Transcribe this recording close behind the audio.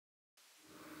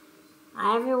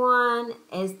Hi everyone,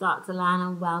 it's Dr.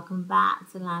 Lana. Welcome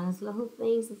back to Lana's Little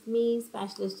Things with me,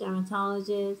 specialist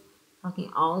dermatologist,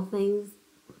 talking all things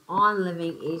on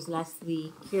living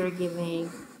agelessly,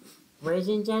 caregiving,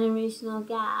 bridging generational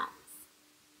gaps,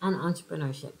 and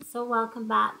entrepreneurship. So welcome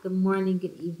back. Good morning,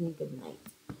 good evening, good night.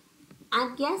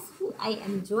 And guess who I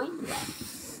am joined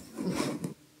with?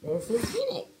 This is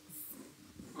Phoenix.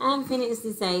 And Phoenix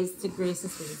decides to grace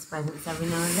us with his presence every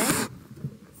now and then.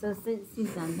 So since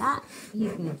he's done that,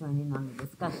 he's going to join in on the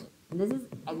discussion. And this is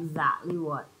exactly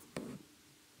what,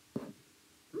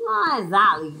 not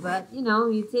exactly, but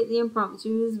you take the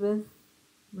impromptus with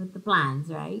the plans,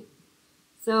 right?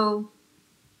 So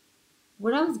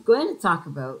what I was going to talk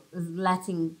about is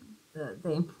letting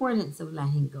the importance of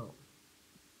letting go.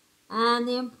 And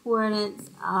the importance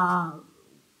of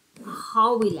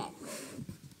how we let go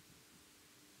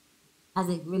as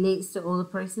it relates to older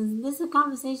persons. This is a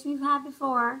conversation we've had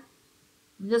before.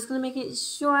 I'm just going to make it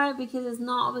short because it's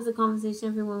not always a conversation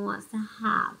everyone wants to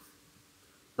have.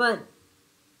 But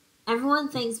everyone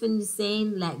thinks when you're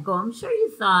saying let go, I'm sure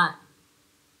you thought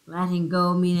letting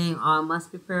go meaning, oh, I must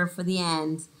prepare for the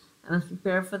end. I must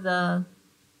prepare for the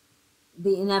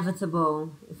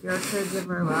inevitable. If you're a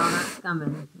caregiver, well, that's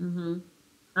coming.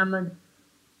 I'm a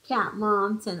cat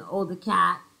mom to an older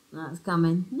cat. That's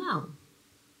coming. No.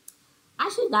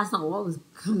 Actually, that's not what I was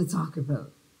going to talk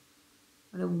about.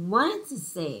 What I wanted to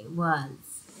say was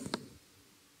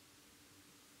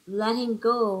letting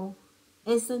go.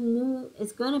 It's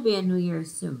going to be a new year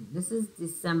soon. This is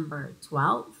December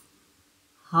 12th.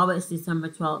 How it's December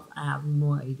 12th, I have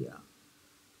no idea.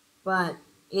 But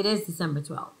it is December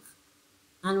 12th.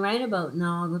 And right about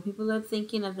now, the people are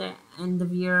thinking of their end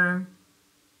of year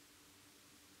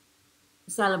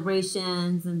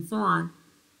celebrations and so on.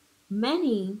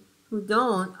 Many who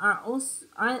don't are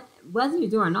whether you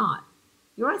do or not,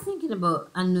 you are thinking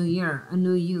about a new year, a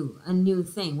new you, a new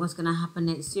thing. What's going to happen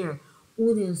next year?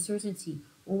 Oh, the uncertainty.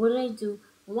 Well, what did I do?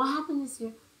 What happened this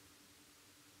year?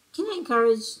 Can I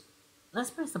encourage,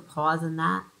 let's press a pause on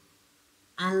that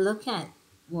and look at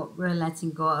what we're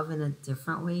letting go of in a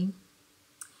different way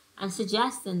and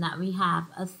suggesting that we have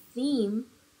a theme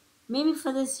maybe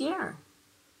for this year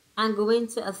and go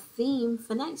into a theme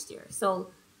for next year.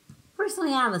 So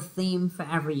personally, I have a theme for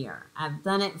every year. I've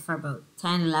done it for about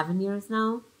 10, 11 years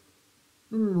now,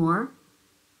 maybe more.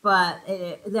 But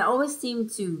they always seem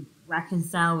to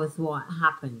reconcile with what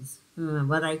happens.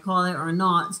 Whether I call it or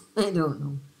not, I don't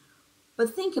know.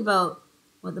 But think about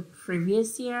what the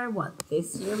previous year, what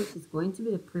this year, which is going to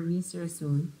be the previous year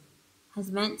soon,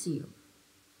 has meant to you.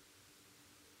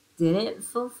 Did it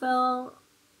fulfill?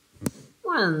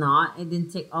 Well, not. It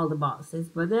didn't tick all the boxes.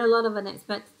 Were there a lot of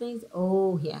unexpected things?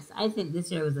 Oh, yes. I think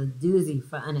this year was a doozy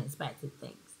for unexpected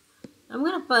things. I'm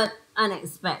going to put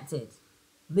unexpected,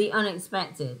 the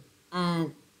unexpected,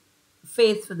 and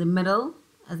faith for the middle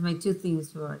as my two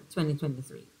themes for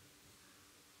 2023.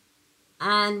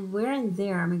 And where in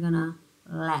there am I going to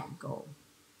let go?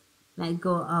 Let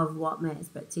go of what my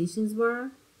expectations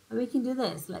were. And we can do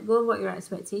this. Let go of what your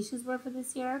expectations were for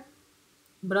this year.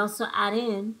 But also add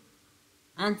in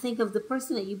and think of the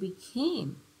person that you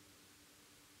became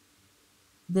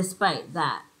despite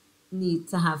that need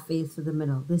to have faith for the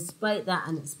middle, despite that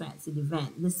unexpected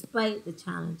event, despite the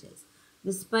challenges,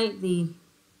 despite the,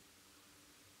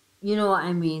 you know what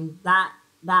I mean, that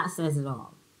says it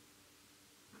all.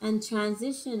 And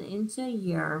transition into a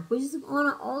year which is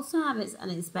going to also have its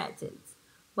unexpected,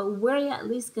 but where you're at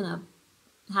least going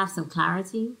to have some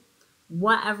clarity.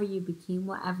 Whatever you became,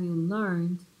 whatever you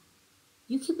learned,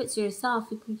 you keep it to yourself.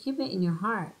 You can keep it in your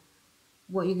heart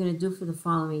what you're going to do for the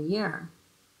following year.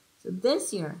 So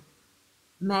this year,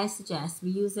 may I suggest we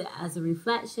use it as a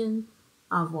reflection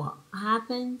of what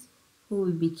happened, who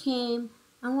we became,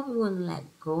 and what we want to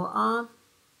let go of,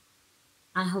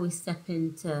 and how we step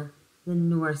into the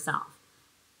newer self,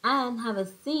 and have a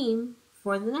theme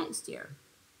for the next year.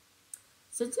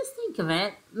 So just think of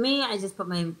it. Me, I just put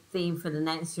my theme for the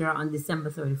next year on December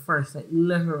 31st, like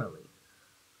literally,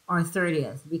 or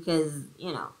 30th, because,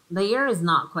 the year is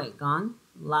not quite gone.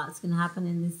 Lots can happen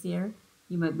in this year.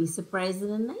 You might be surprised in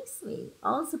a nice way.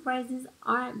 All surprises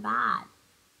aren't bad.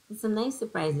 There's some nice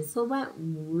surprises. So what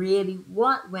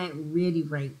went really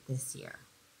right this year?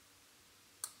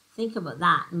 Think about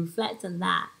that and reflect on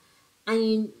that.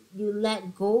 And you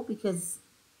let go, because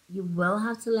you will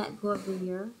have to let go of the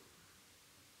year.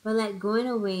 But let go in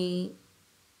a way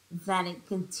that it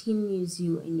continues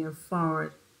you in your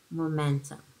forward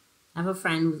momentum. I have a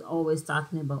friend who's always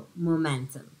talking about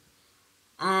momentum.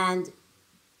 And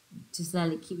just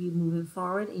let it keep you moving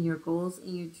forward in your goals,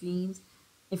 in your dreams.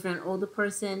 If you're an older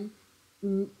person,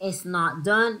 It's not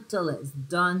done till it's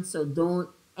done, so don't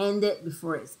end it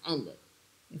before it's ended.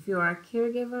 If you are a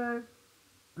caregiver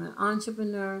or an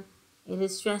entrepreneur, it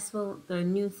is stressful. There are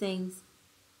new things,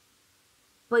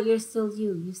 but you're still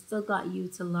you. You still got you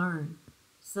to learn.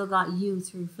 Still got you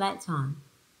to reflect on.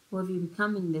 Who have you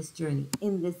become in this journey,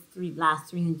 in this last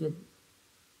 300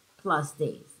 plus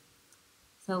days?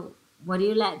 So, what do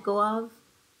you let go of?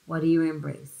 What do you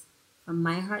embrace? From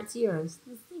my heart to yours,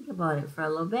 let's think about it for a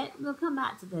little bit. We'll come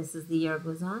back to this as the year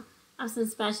goes on. I have some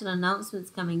special announcements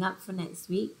coming up for next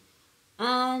week,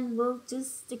 and we'll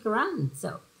just stick around.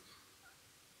 So,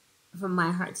 from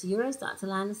my heart to yours, Dr.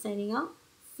 Lana signing out.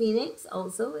 Phoenix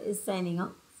also is signing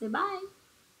out. Say bye.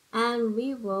 And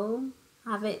we will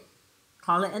have it,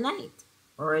 call it a night,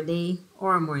 or a day,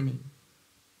 or a morning.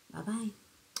 Bye bye.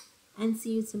 And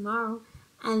see you tomorrow.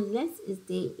 And this is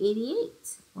day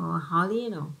 88. Well, how do you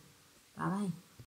know? Bye bye.